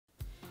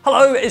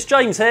Hello, it's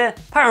James here.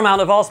 Paramount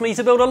have asked me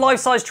to build a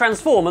life-size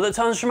transformer that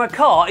turns from a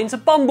car into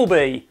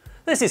Bumblebee.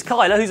 This is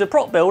Kyla, who's a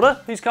prop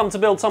builder, who's come to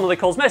build some of the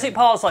cosmetic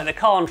parts like the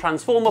car and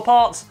transformer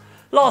parts.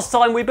 Last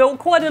time we built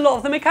quite a lot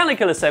of the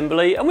mechanical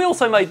assembly, and we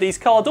also made these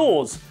car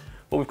doors.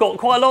 But we've got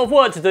quite a lot of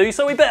work to do,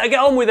 so we better get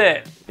on with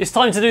it. It's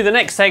time to do the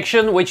next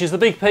section, which is the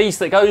big piece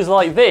that goes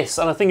like this,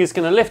 and I think it's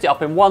going to lift it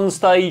up in one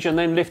stage and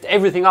then lift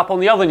everything up on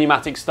the other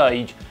pneumatic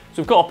stage.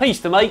 So we've got a piece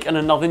to make and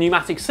another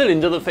pneumatic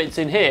cylinder that fits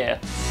in here.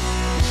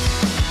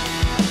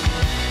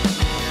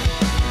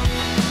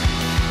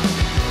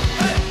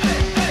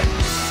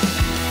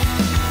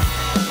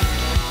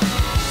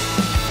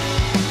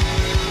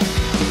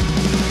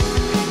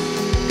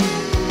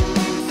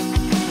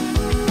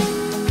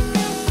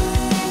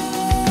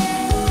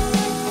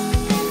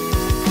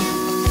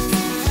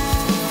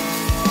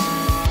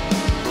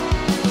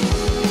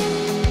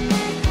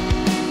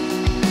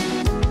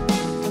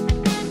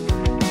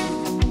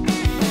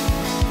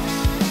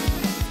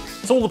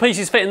 All the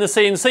pieces fit in the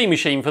CNC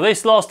machine for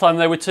this. Last time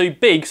they were too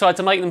big, so I had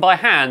to make them by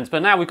hand,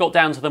 but now we've got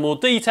down to the more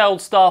detailed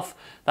stuff.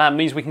 That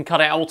means we can cut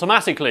it out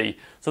automatically.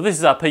 So this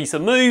is our piece that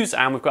moves,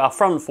 and we've got our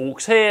front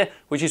forks here,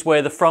 which is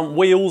where the front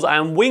wheels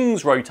and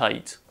wings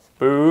rotate.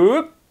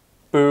 Boop,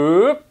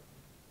 boop,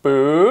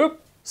 boop.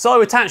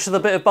 So attached to the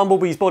bit of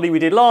Bumblebee's body we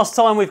did last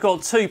time, we've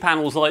got two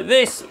panels like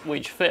this,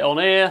 which fit on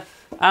here,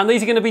 and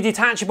these are going to be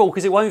detachable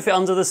because it won't fit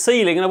under the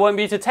ceiling and I won't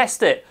be able to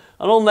test it.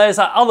 And on there's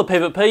that other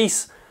pivot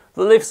piece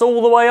that lifts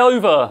all the way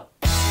over.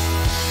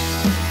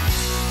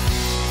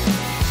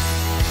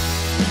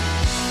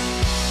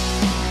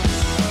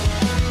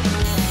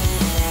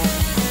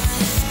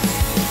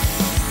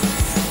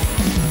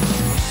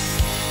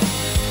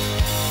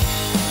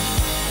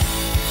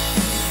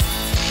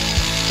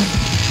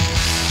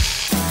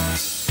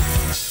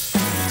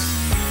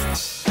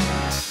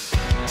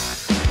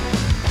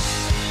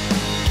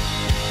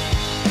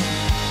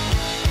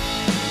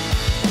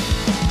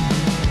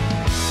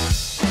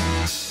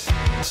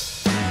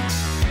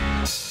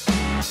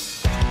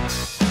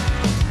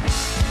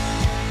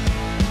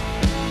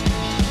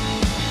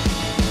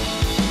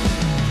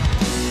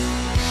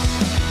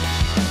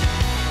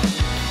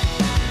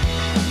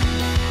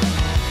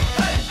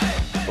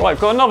 Right, I've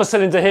got another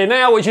cylinder here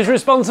now, which is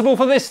responsible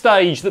for this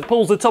stage that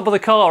pulls the top of the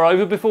car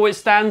over before it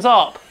stands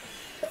up.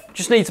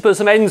 Just need to put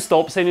some end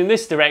stops in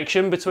this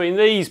direction between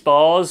these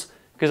bars,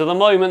 because at the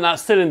moment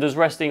that cylinder's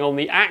resting on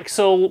the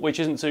axle, which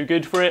isn't too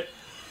good for it,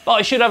 but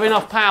I should have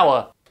enough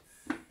power.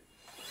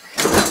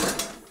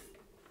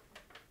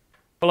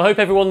 Well, I hope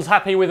everyone's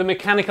happy with a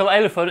mechanical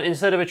elephant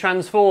instead of a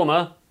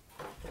transformer.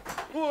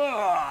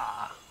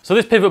 So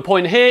this pivot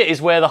point here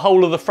is where the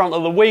whole of the front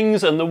of the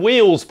wings and the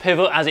wheels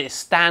pivot as it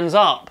stands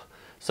up.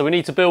 So we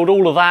need to build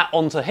all of that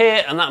onto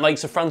here, and that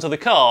makes the front of the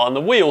car, and the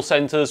wheel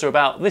centres are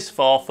about this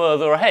far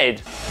further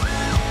ahead.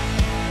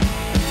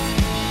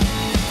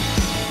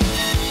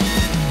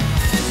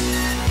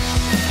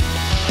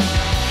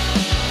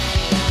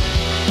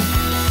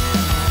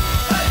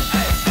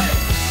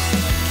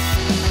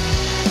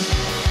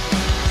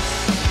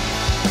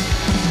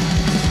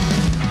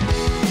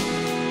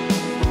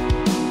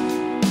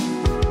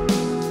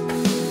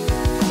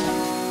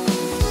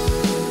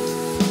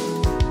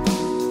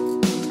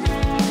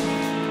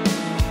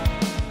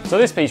 So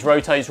this piece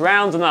rotates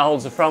round and that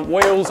holds the front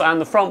wheels, and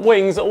the front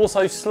wings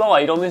also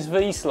slide on this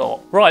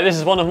V-slot. Right, this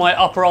is one of my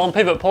upper arm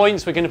pivot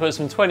points. We're going to put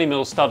some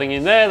 20mm studding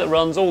in there that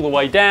runs all the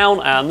way down,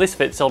 and this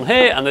fits on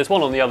here, and there's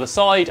one on the other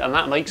side, and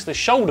that makes the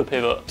shoulder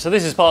pivot. So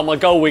this is part of my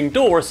gull wing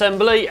door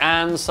assembly,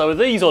 and so are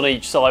these on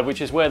each side,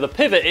 which is where the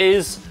pivot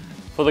is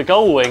for the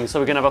gull wing. So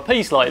we're going to have a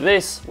piece like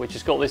this, which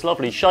has got this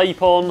lovely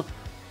shape on.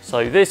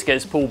 So this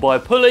gets pulled by a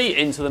pulley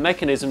into the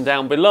mechanism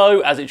down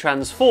below as it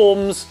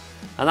transforms,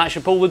 and that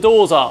should pull the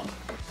doors up.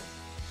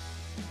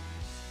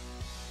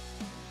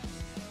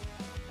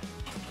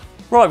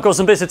 Right, I've got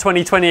some bits of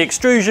 2020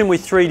 extrusion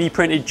with 3D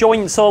printed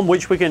joints on,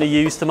 which we're going to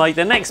use to make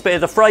the next bit of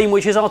the frame,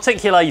 which is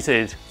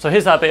articulated. So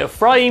here's that bit of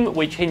frame,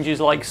 which hinges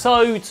like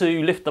so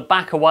to lift the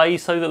back away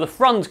so that the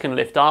front can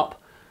lift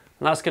up.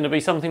 And that's going to be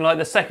something like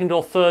the second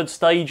or third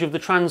stage of the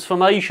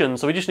transformation.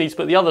 So we just need to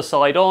put the other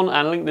side on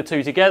and link the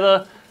two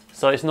together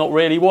so it's not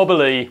really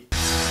wobbly.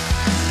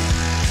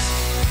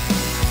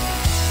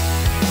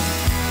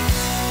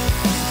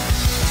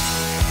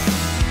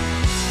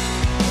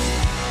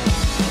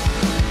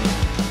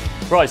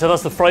 Right, so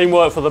that's the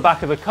framework for the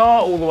back of the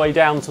car all the way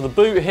down to the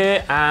boot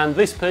here, and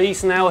this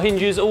piece now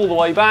hinges all the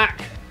way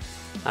back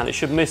and it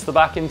should miss the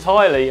back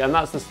entirely, and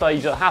that's the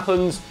stage that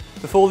happens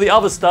before the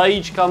other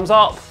stage comes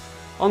up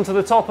onto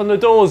the top and the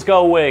doors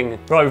gull wing.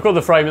 Right, we've got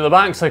the frame at the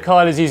back, so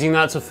Kyla's using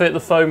that to fit the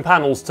foam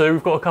panels too.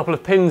 We've got a couple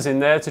of pins in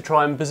there to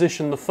try and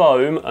position the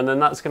foam, and then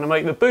that's going to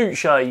make the boot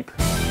shape.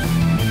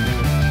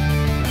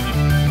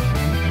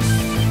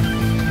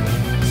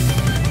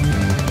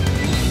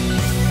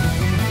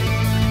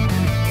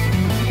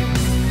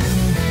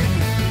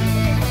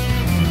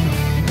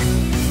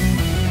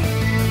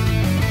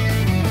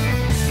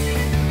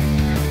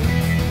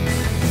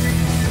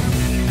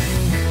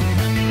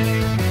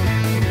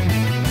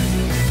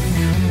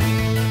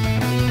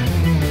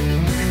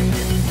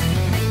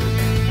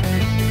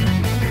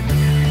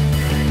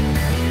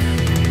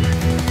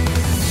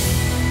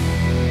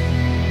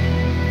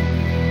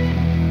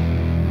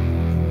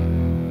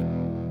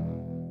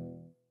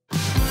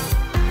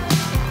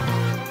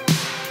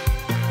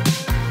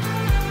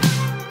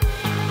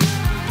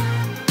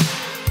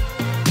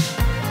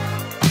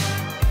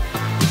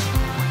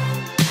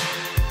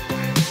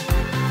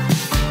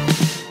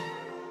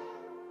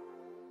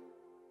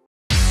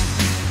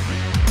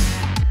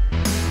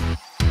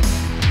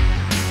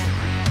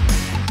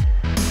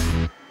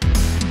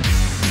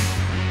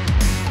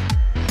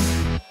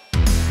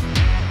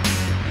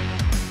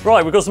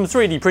 Right, we've got some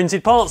 3D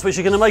printed parts which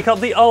are going to make up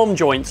the arm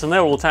joints, and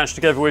they're all attached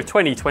together with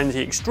 2020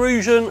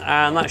 extrusion,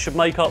 and that should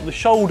make up the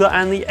shoulder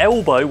and the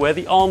elbow where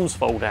the arms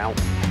fold out.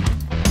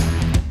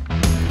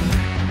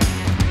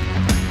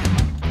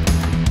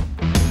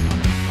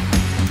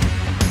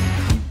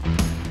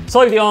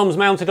 So the arm's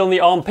mounted on the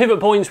arm pivot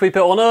points we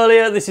put on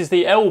earlier. This is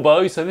the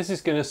elbow, so this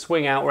is going to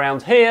swing out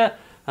around here,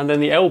 and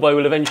then the elbow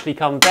will eventually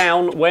come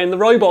down when the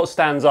robot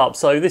stands up.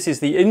 So this is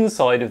the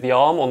inside of the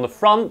arm on the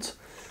front,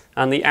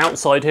 and the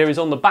outside here is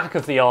on the back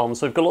of the arm.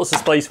 So we've got lots of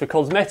space for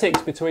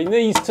cosmetics between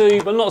these two,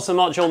 but not so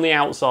much on the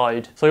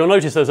outside. So you'll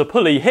notice there's a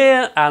pulley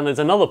here, and there's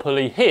another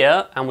pulley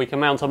here, and we can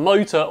mount a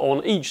motor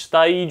on each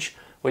stage,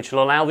 which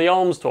will allow the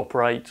arms to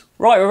operate.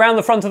 Right, we're around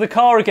the front of the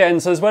car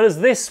again, so as well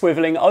as this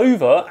swivelling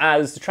over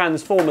as the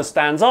transformer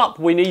stands up,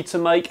 we need to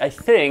make a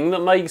thing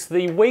that makes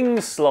the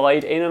wings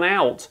slide in and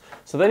out.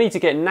 So they need to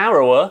get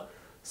narrower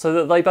so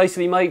that they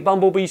basically make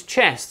Bumblebee's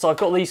chest. So I've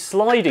got these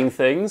sliding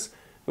things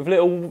with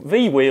little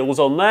V-wheels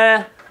on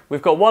there.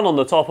 We've got one on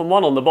the top and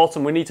one on the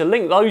bottom. We need to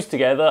link those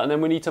together, and then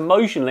we need to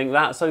motion link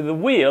that so the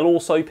wheel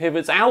also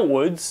pivots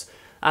outwards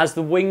as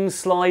the wings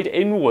slide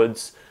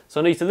inwards. So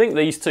I need to link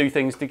these two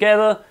things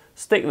together,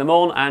 stick them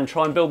on, and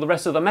try and build the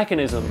rest of the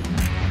mechanism.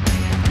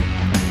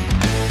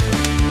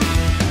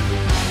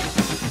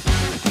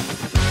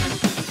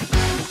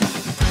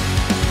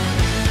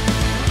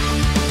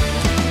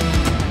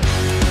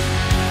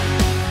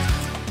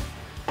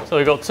 So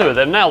we've got two of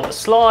them now that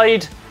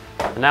slide,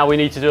 and now we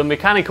need to do a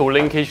mechanical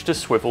linkage to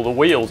swivel the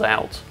wheels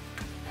out.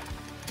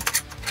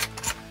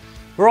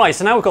 Right,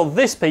 so now we've got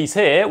this piece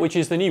here, which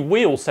is the new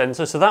wheel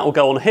sensor, so that will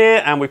go on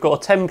here, and we've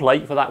got a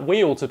template for that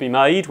wheel to be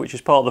made, which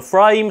is part of the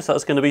frame, so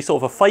that's going to be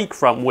sort of a fake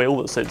front wheel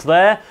that sits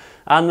there.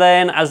 And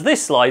then as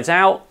this slides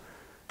out,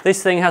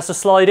 this thing has to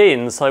slide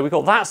in, so we've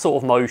got that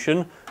sort of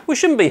motion, which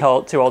shouldn't be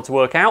too hard to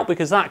work out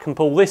because that can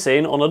pull this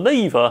in on a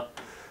lever.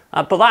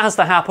 But that has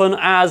to happen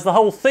as the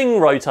whole thing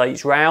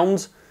rotates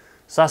round,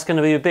 so that's going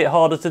to be a bit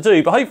harder to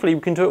do, but hopefully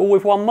we can do it all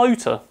with one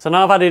motor. So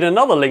now I've added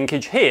another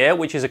linkage here,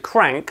 which is a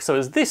crank, so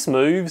as this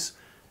moves,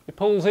 it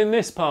pulls in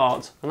this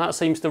part, and that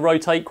seems to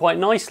rotate quite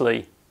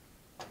nicely.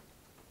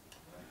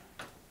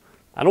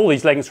 And all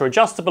these lengths are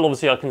adjustable.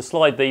 Obviously I can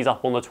slide these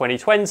up on the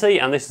 2020,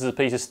 and this is a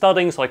piece of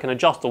studding, so I can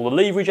adjust all the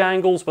leverage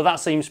angles, but that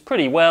seems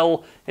pretty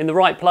well in the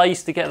right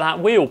place to get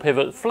that wheel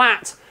pivot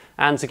flat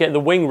and to get the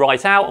wing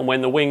right out, and when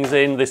the wing's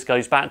in, this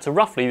goes back to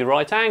roughly the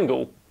right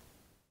angle.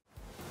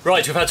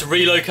 Right, we've had to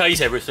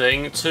relocate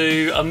everything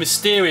to a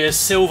mysterious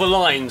silver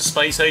line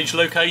space age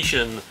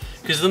location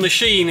because the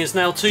machine is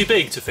now too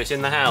big to fit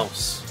in the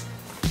house.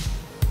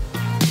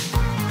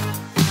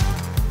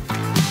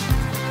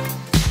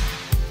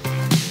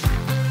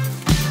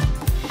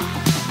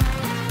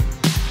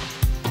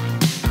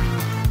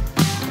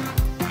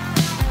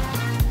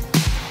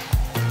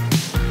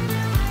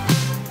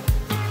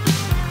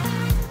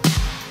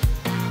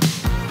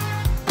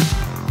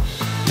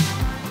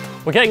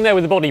 We're getting there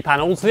with the body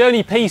panels. The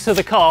only piece of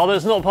the car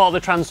that's not part of the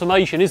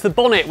transformation is the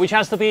bonnet, which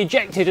has to be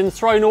ejected and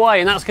thrown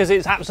away, and that's because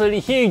it's absolutely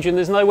huge and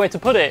there's nowhere to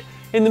put it.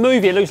 In the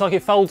movie it looks like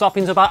it folds up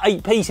into about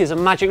 8 pieces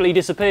and magically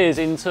disappears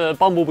into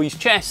Bumblebee's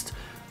chest,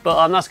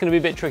 but that's going to be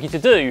a bit tricky to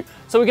do.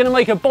 So we're going to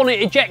make a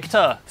bonnet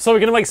ejector. So we're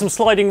going to make some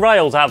sliding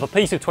rails out of a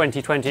piece of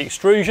 2020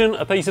 extrusion,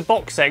 a piece of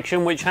box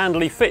section which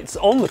handily fits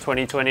on the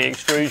 2020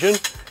 extrusion.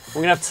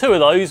 We're going to have 2 of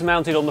those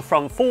mounted on the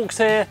front forks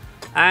here,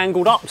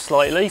 angled up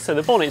slightly so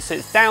the bonnet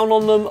sits down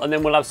on them, and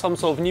then we'll have some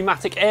sort of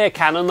pneumatic air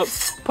cannon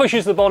that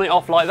pushes the bonnet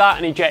off like that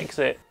and ejects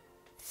it.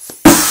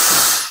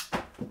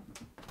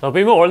 There'll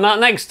be more on that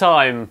next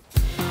time.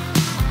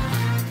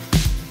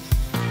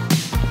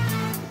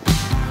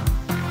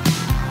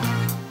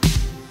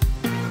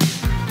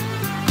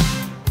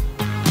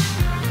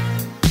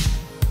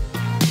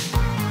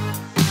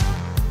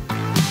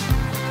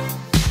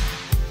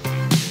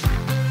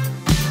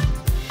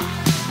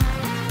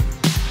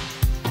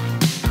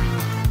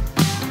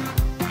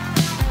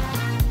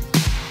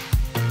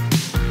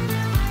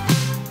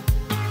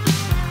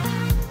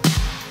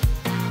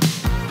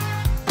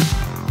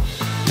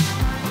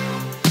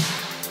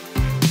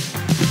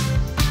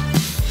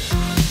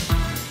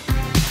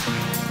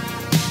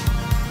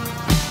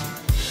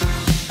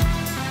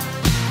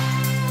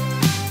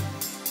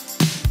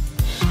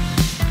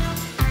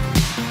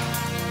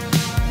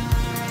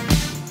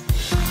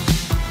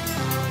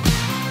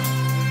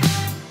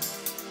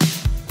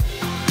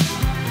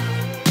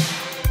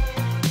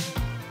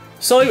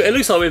 So it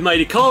looks like we've made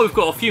a car. We've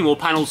got a few more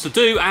panels to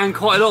do and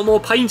quite a lot more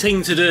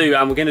painting to do,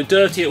 and we're going to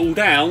dirty it all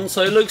down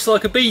so it looks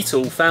like a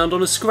beetle found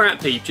on a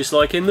scrap heap, just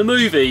like in the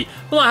movie.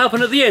 Well, that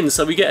happened at the end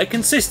so we get a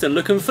consistent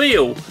look and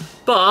feel.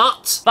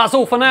 But that's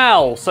all for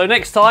now. So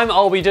next time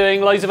I'll be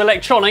doing loads of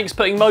electronics,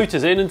 putting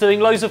motors in and doing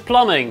loads of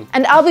plumbing.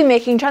 And I'll be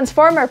making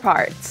transformer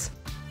parts.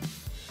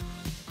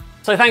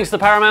 So thanks to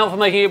Paramount for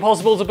making it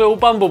possible to build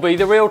Bumblebee,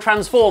 the real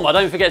transformer.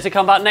 Don't forget to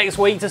come back next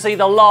week to see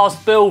the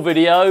last build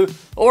video.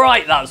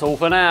 Alright, that's all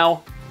for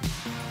now.